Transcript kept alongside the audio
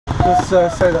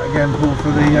Just say that again, Paul,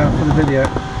 for the video.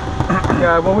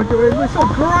 Yeah, well we're sort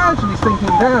of gradually sinking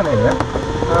down here,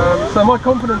 so my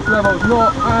confidence level is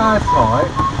not as high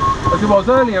as it was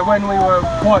earlier when we were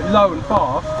quite low and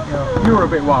fast. Yeah. You were a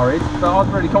bit worried, but I was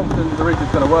really confident that the ridge is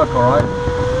going to work alright.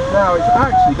 Now it's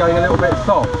actually going a little bit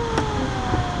soft.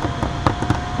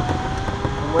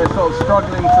 And we're sort of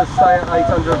struggling to stay at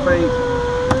 800 feet.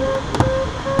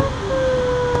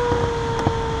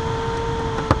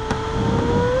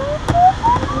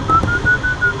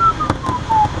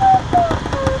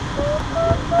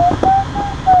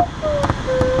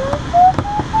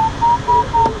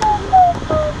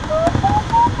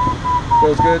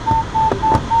 Feels good.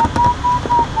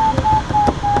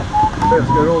 Feels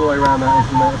good all the way around that,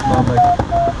 isn't it? It's lovely.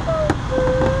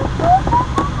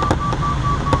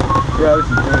 Yeah, this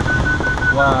is good.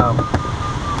 Wow.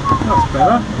 That's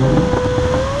better.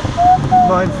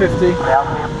 950. Yeah.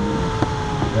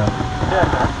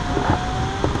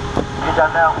 You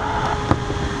done now?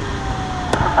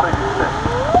 Completely sick.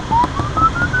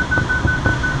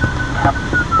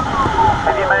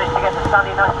 Have you managed to get the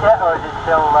sunny night yet, or is it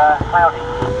still cloudy?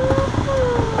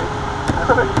 It's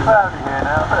a bit cloudy here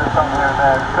now, a bit of sun here and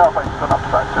there. The car face's gone up to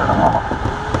about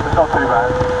 2.5. It's not too bad.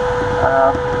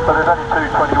 But there's only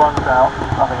 221s out,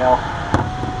 nothing else.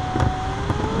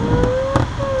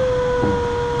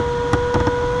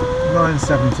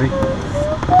 $970.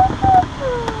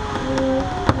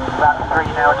 About 3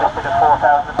 now, just in a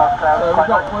 4,000 above clouds. So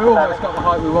we almost got the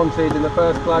height we wanted in the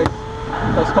first place.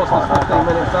 That's cost us 15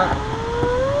 minutes that.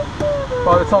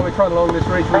 By the time we trot along this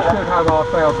ridge, we should have our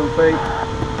 1,000 feet.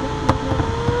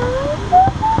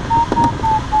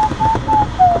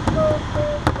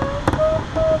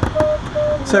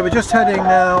 So we're just heading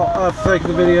now, after taking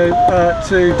the video,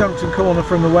 to Duncton Corner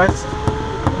from the west.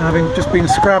 Having just been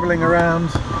scrabbling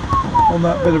around on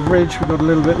that bit of ridge, we got a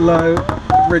little bit low,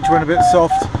 ridge went a bit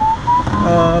soft.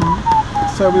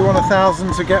 So we want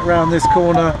 1,000 to get round this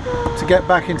corner to get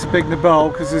back into Bignor Bowl,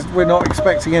 because we're not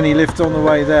expecting any lift on the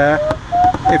way there.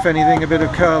 If anything, a bit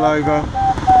of curl over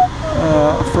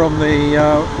from the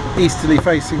easterly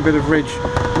facing bit of ridge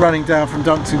running down from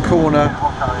Duncton Corner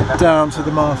down to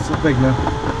the mast at Bignor.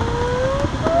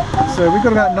 So we've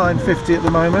got about 950 at the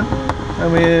moment,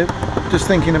 and we're just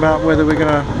thinking about whether we're going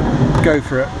to go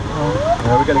for it.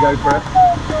 Yeah, we're going to go for it.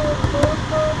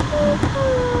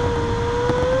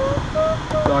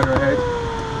 Glider ahead.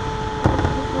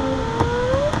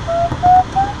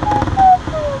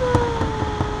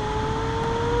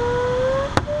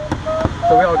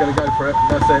 So we are going to go for it.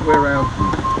 That's it, we're around.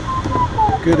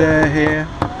 Good air here.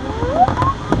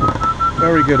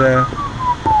 Very good air.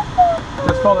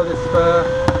 Just follow this spur.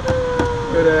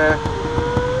 Good air.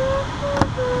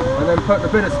 And then put a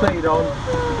bit of speed on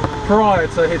prior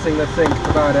to hitting the sink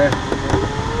for bad air.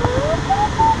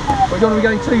 We don't want to be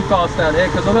going too fast down here,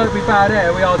 because although it'll be bad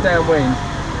air, we are downwind.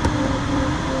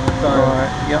 So,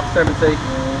 right, yep. 70.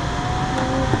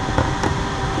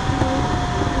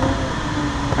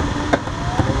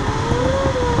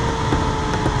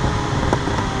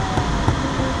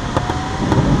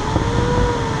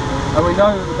 And we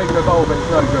know that the Bignor Bowl bit's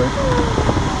no good.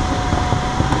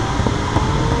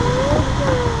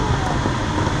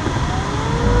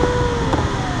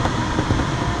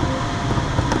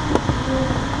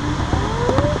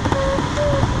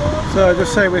 So I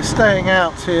just say we're staying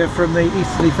out here from the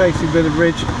easterly facing bit of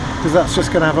ridge, because that's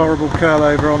just going to have horrible curl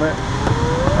over on it,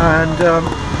 and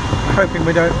hoping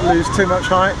we don't lose too much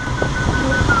height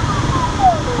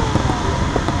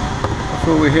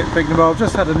before we hit Bignor Bowl.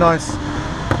 Just had a nice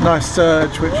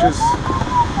surge, which has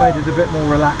made it a bit more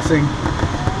relaxing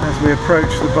as we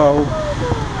approach the bowl.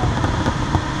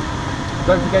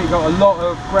 Don't forget, you've got a lot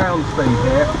of ground speed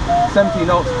here. 70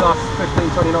 knots plus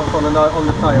 15-20 knots on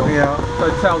the tail. Yeah. So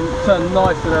turn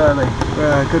nice and early.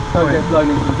 Yeah, good point. Don't get blown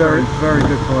into the very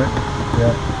good point.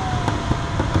 Yeah.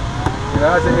 You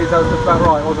know, as it is, that was just about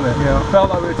right, wasn't it? Yeah. It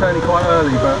felt like we were turning quite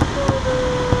early, but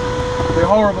it'd be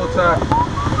horrible to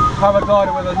have a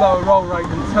glider with a lower roll rate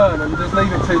and turn and just leave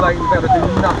it too late and be able to do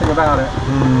nothing about it.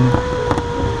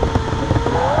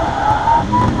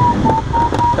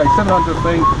 Okay, 700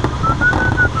 feet.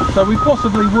 So we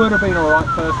possibly would have been alright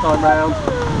first time round,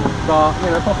 but you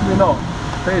know, possibly not.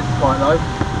 Piers is quite low.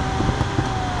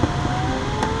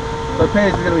 So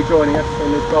Piers is going to be joining us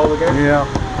in this bowl again. Yeah.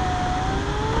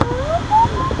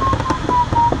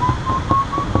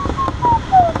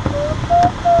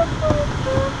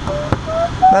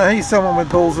 Now he's someone with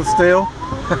balls of steel.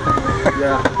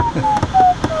 Yeah.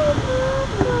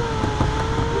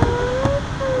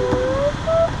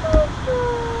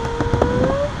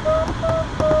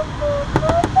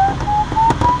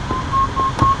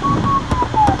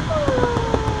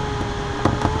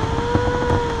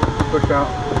 out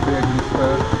the edge of the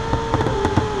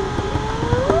spur.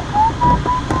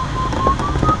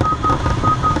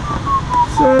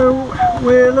 So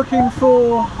we're looking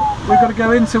for, we've got to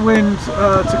go into wind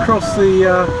to cross the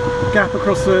gap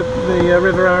across the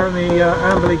River Arun, the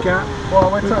Amberley Gap.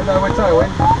 Well, we're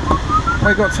tailwind.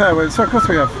 We've got tailwind, so of course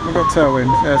we have. We've got tailwind,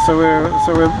 yeah. So we're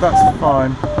that's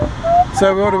fine.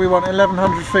 So what do we want?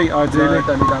 1,100 feet ideally. No,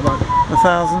 don't need that much.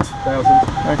 1,000. 1,000.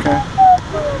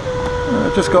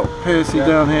 Okay. Just got Piercy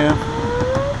down here.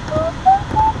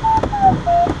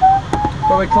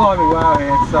 Well, we're climbing well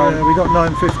here, so Yeah, we got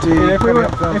 950. yeah,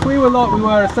 if we were like we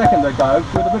were a second ago,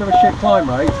 with a bit of a shit climb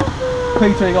rate,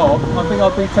 petering off, I think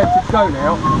I'd be tempted to go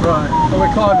now. Right. But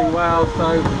we're climbing well,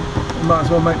 so We might as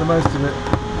well make the most of it.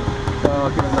 I'll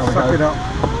give it another Suck go. it up.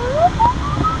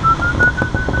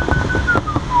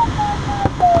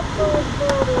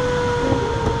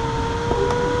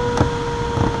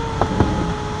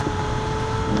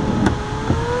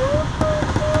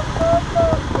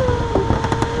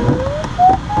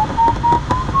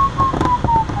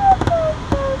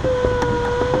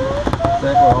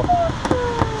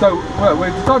 So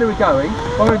we've decided we're going.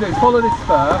 What I'm going to do is follow this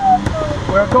spur.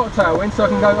 Where I've got a tailwind, so I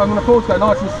can go. I'm going to pause, go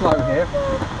nice and slow here,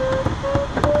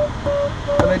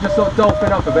 and then just sort of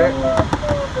dolphin up a bit.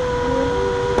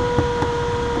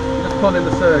 Just pull in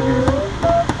the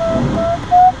surges.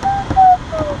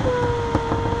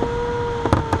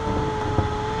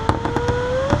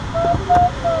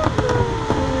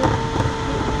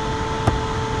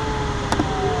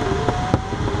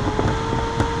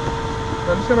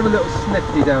 I'm just going to have a little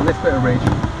snifty down this bit of ridge,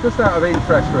 just out of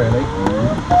interest really.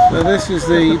 So this is Just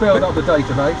the to build up the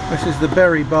database. this is the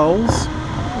Berry Bowls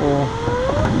or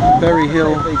Berry See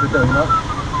Hill. if these are doing much.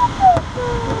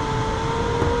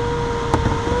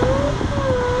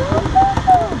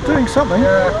 Doing something.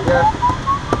 Yeah.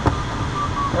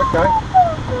 Okay.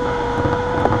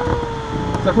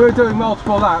 So if we were doing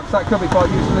multiple laps, that could be quite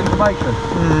useful information.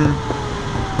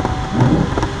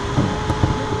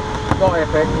 Not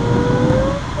epic.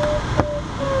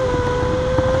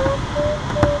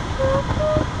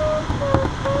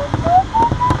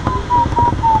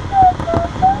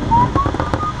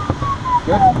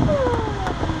 Good.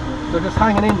 So just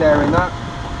hanging in there in that.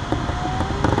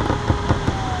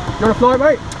 You want to fly,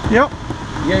 mate? Yep.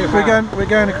 You We're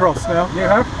going across now. You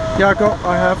have? Yeah,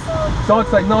 I have. So I'd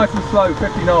say nice and slow,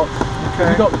 50 knots. Okay.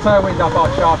 You've got the tailwind up our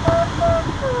shaft.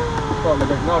 Quite a little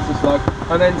bit, nice and slow.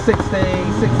 And then 60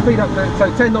 speed up to,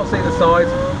 so 10 knots either side.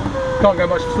 Can't go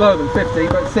much slower than 50,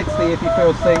 but 60 if you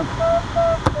feel sync.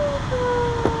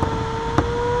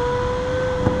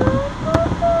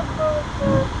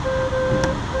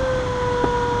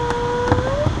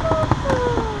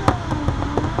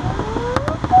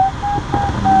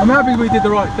 I'm happy we did the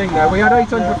right thing there. We had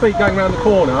 800 feet going around the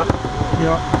corner,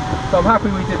 Yeah. so I'm happy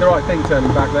we did the right thing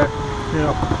turning back there.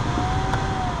 Yeah.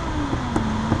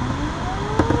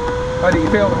 How do you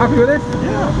feel? Happy with this?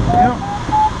 Yeah.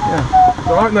 It's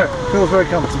alright, isn't it? Feels very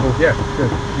comfortable. Yeah, good.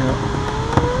 Yeah.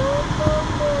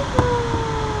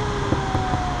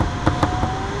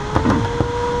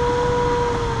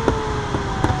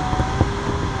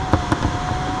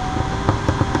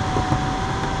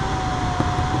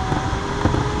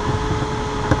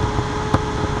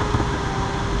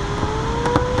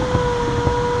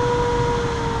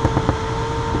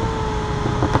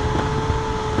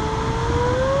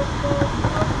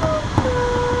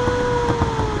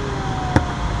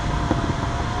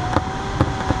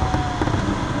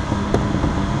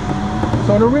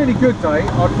 So on a really good day,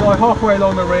 I'd fly halfway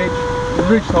along the ridge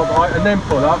top height, and then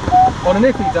pull up. On an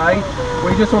iffy day,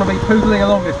 we just want to be poodling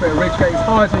along this bit of ridge, get as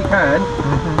high as we can,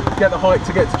 get the height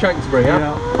to get to Chanctonbury.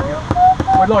 Yeah?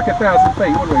 We'd like 1,000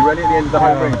 feet, wouldn't we, really, at the end of the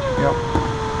home ridge? Yeah.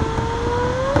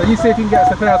 So you see if you can get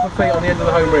us 1,000 feet on the end of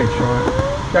the home ridge,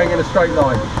 going in a straight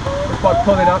line. Just by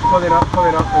pulling up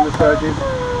in the surges.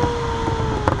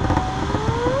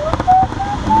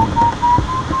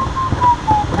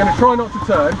 We're going to try not to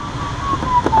turn,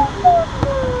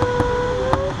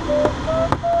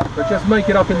 but just make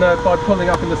it up in the, by pulling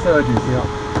up in the surges.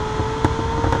 Yeah.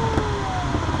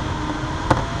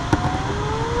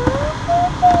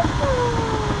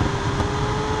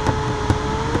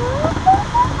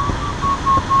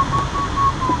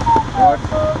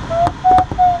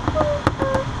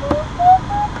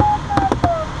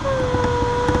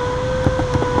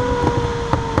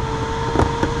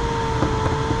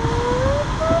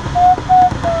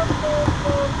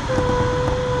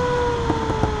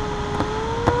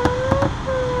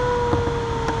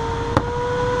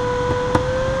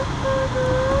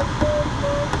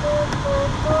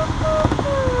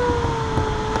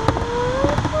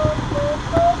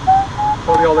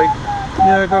 Got the ollie.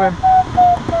 Yeah, got him.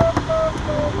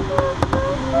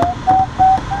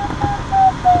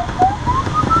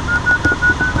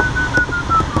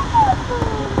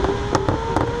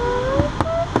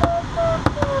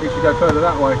 He should go further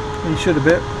that way. He should a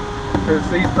bit. Because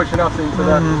he's pushing us into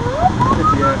the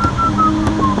city air.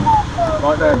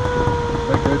 Right then.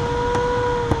 Very good.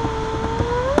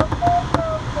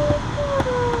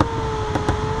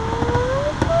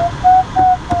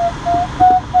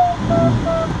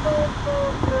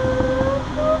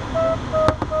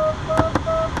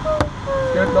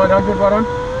 Good, 900, well done.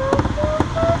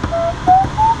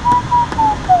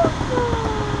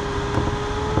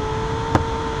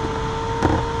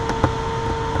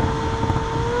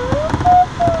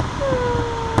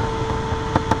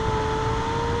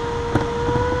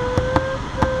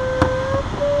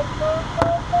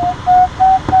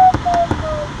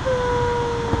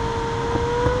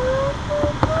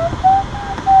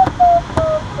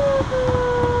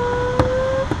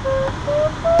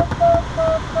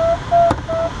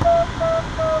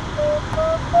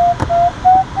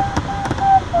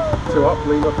 Two up,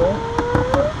 Lima 4.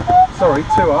 Sorry,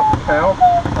 two up, cow.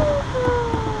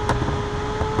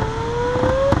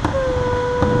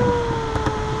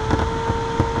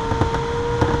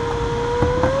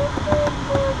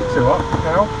 Two up,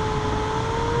 cow.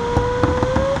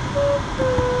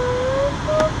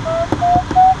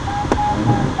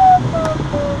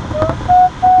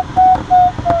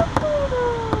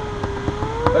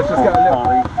 Let's just get a little...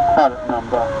 Pallet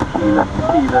number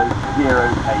kilo 08.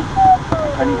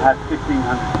 And he had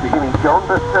 1500 feet. You mean John,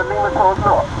 but Lima 4's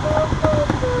not?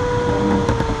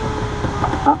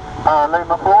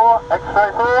 Lima 4,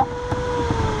 X-ray 4.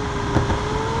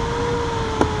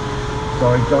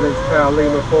 Sorry, John, it's cow,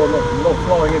 Lima 4, not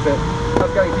flying, is it? How's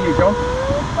it going for you, John?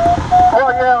 Well,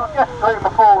 yeah, I guess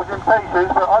Lima 4 was in pieces,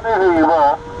 but I knew who you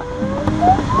were.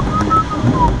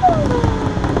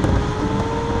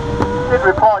 Did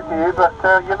reply to you, but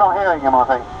you're not hearing him, I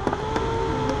think.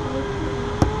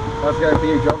 How's it going for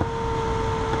you, John?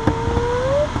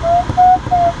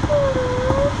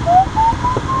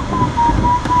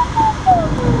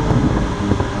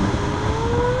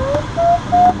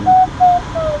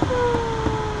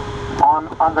 I'm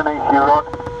underneath you, Rod.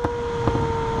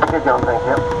 Okay, John, thank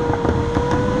you.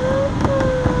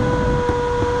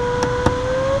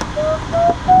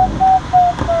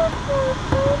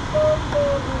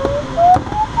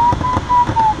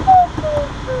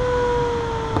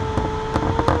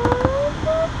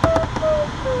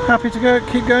 Happy to go?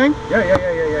 Keep going? Yeah.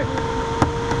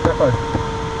 Defo.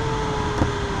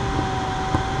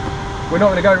 We're not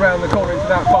going to go round the corner into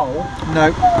that bowl.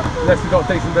 No. Unless we've got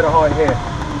a decent bit of height here.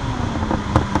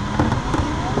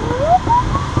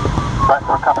 Back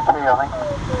for a cup of tea, I think.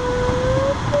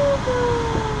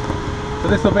 So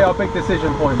this will be our big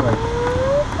decision point, mate.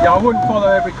 Yeah, I wouldn't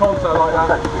follow every contour like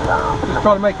that. Just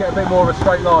try to make it a bit more of a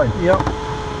straight line. Yep.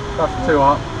 That's two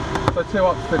up. So two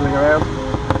up's fiddling around.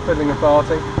 Fiddling and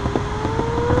farting.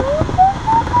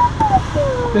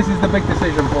 This is the big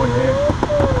decision point here.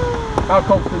 How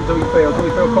confident do we feel? Do we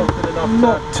feel confident enough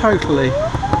Not totally.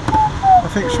 I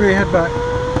think, should we head back?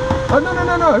 Oh,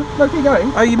 no, keep going.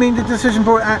 Oh, you mean the decision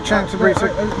point at Chanctonbury? Oh,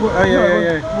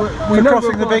 yeah. For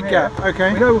crossing the big gap,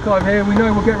 okay. We know we'll climb here, we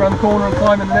know we'll get around the corner and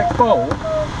climb in the next bowl,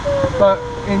 but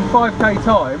in 5k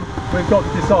time, we've got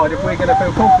to decide if we're going to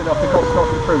feel confident enough to cross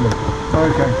Scotland truly.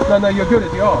 Okay. No, you're good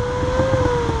as you are.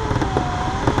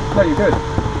 No, you're good.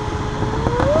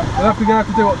 We're going to have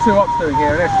to do what two up's doing here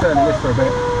and let's turn in this for a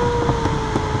bit.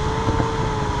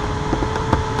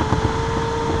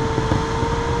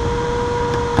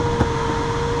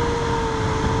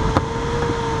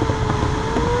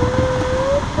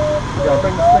 Yeah,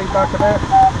 bring the speed back a bit.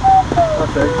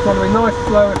 That's it. Just want to be nice,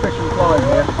 slow, efficient flying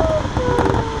here.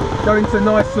 Go into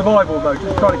nice survival mode.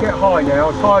 Just try to get high now,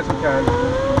 as high as we can.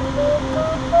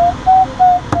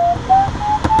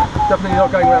 Definitely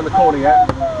not going around the corner yet.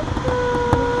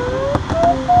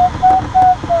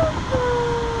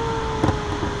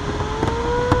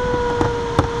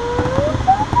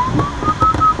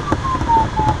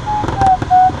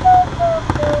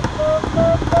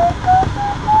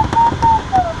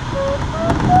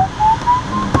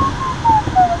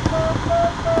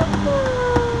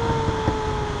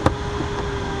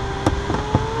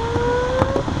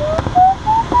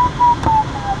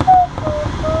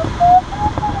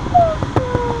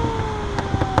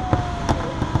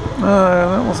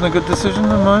 That wasn't a good decision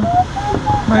of mine,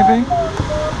 maybe.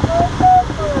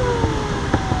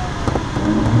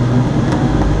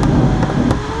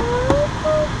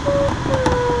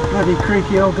 Bloody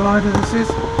creaky old glider this is.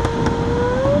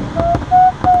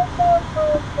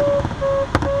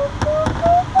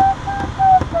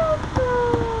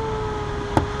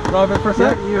 Drive it for a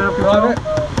sec. Yeah, you have Drive control. it.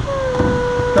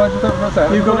 Can I just have it for a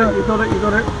sec? You got it, you got it, you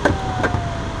got it.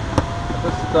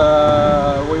 Just,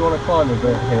 we want to climb a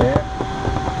bit here.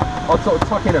 I'll sort of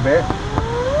tuck in a bit.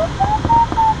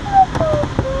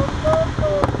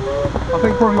 I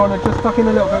think probably want to just tuck in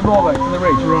a little bit more back to the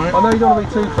ridge. Right. I know you don't want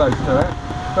to be too close to it,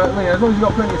 but you know, as long as you've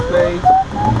got plenty of speed.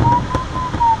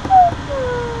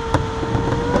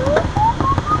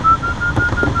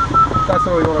 That's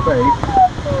where we want to be.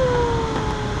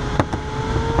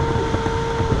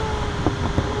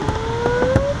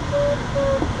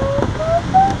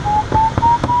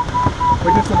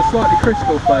 We're just in a slightly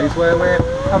critical phase where we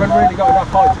haven't really got enough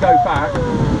height to go back.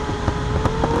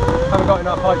 Haven't got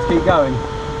enough height to keep going.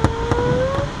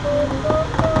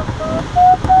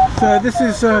 So this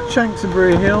is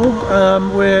Chanctonbury Hill.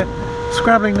 We're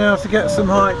scrabbling now to get some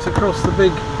height to cross the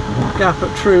big gap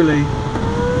at Truly.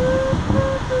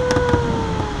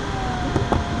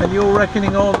 And you're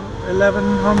reckoning on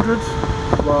 1100?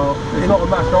 Well, it's not a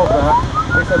matter of that.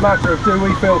 It's a matter of, do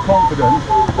we feel confident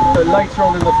that later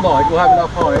on in the flight we'll have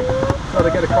enough height to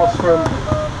get across from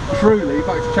Truly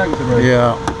back to Chanctonbury.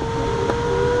 Yeah.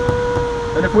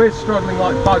 And if we're struggling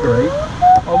like buggery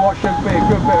on what should be a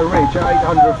good bit of ridge at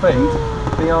 800 feet,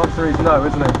 the answer is no,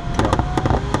 isn't it?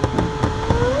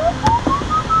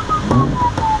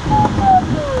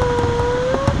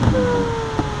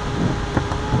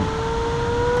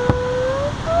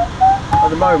 At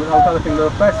the moment, I'm kind of thinking the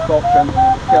best option is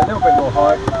get a little bit more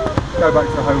height, go back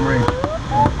to the home ridge,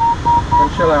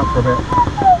 and chill out for a bit.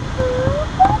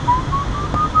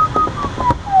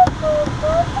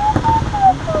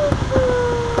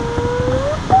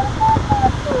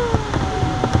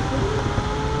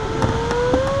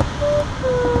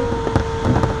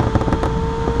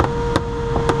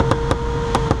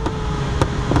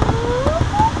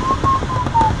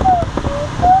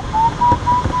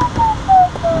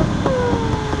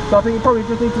 So I think you probably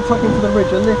just need to tuck into the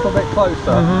ridge a little bit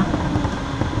closer.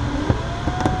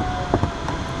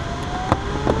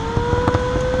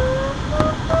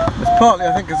 It's partly,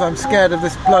 I think, because I'm scared of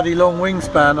this bloody long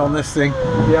wingspan on this thing.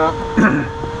 Yeah.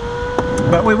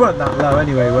 But we weren't that low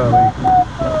anyway, were we?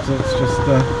 It's just